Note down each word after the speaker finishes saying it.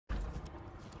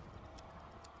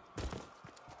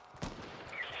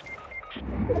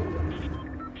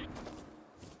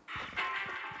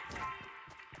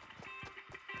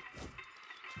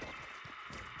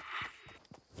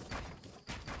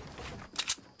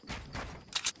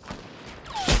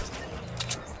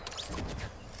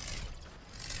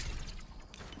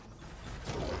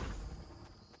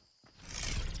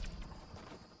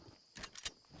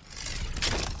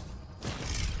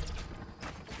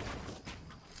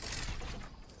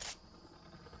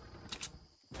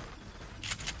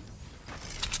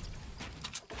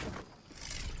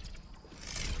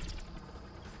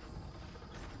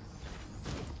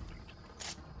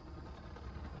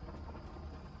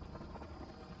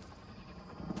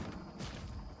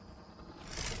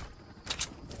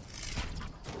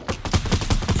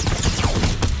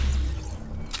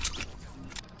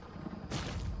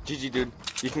GG, dude.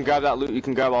 You can grab that loot. You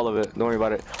can grab all of it. Don't worry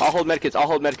about it. I'll hold medkits. I'll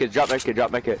hold medkits. Drop medkit.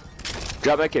 Drop medkit.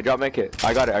 Drop medkit. Drop medkit.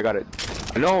 I got it. I got it.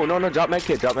 No, no, no. Drop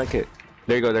medkit. Drop medkit.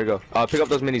 There you go. There you go. Pick up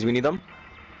those minis. We need them.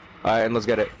 All right, and let's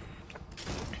get it.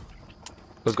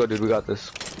 Let's go, dude. We got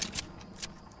this.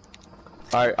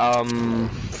 All right.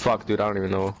 Fuck, dude. I don't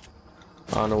even know.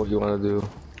 I don't know what you want to do.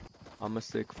 I'm a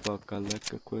sick fuck. I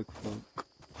like a quick fuck.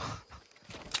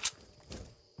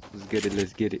 Let's get it.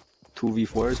 Let's get it.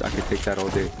 2v4s, I could take that all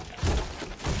day.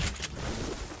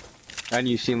 And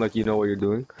you seem like you know what you're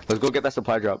doing. Let's go get that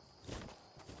supply drop.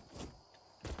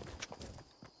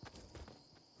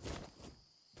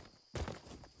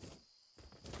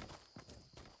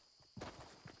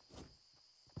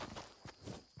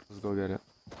 Let's go get it.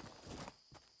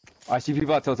 I see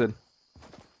people out tilted.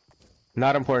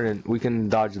 Not important. We can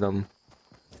dodge them.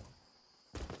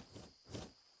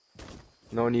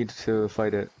 No need to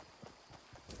fight it.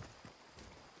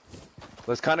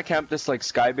 Let's kind of camp this like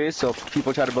sky base, so if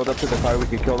people try to build up to the car, we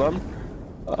can kill them.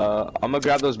 I'm gonna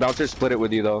grab those bouncers, split it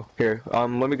with you though. Here, let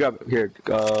me grab here.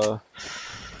 Okay,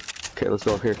 let's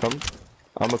go. Here, come.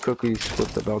 I'm gonna quickly split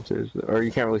the bouncers, or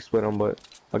you can't really split them, but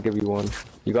I'll give you one.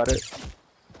 You got it?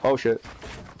 Oh shit!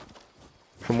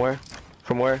 From where?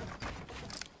 From where?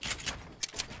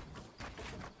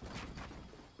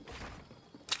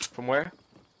 From where?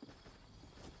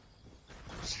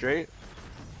 Straight?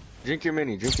 Drink your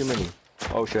mini. Drink your mini.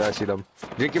 Oh shit, I see them.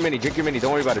 Drink your mini,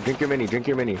 don't worry about it. Drink your mini.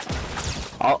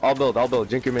 I'll build.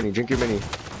 Drink your mini. You're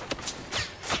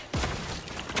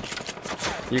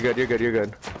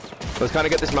good. Let's kinda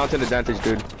get this mountain advantage,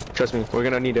 dude. Trust me, we're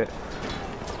gonna need it.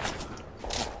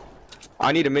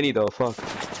 I need a mini though, fuck.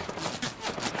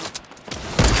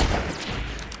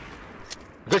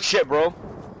 Good shit, bro.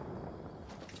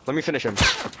 Let me finish him.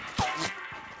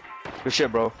 Good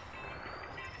shit, bro.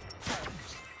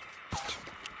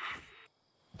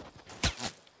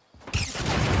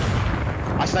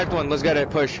 I sniped one, let's get it,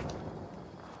 push.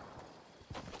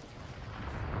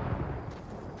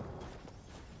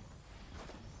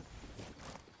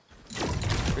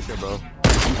 Good shit, bro.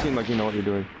 You seem like you know what you're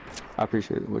doing. I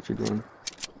appreciate what you're doing.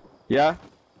 Yeah?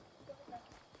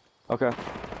 Okay.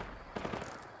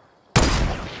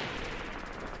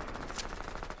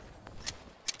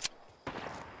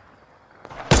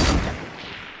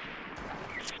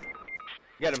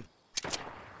 Get him.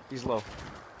 He's low.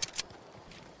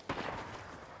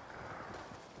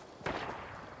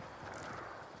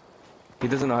 He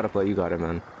doesn't know how to play. You got it,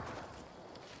 man.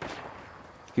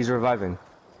 He's reviving.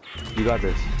 You got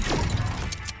this.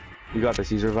 You got this.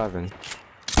 He's reviving.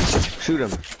 Shoot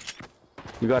him.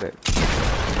 You got it.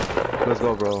 Let's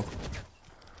go, bro.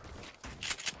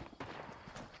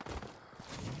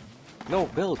 No,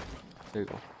 build. There you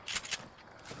go.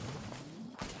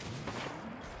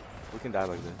 We can die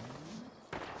like this.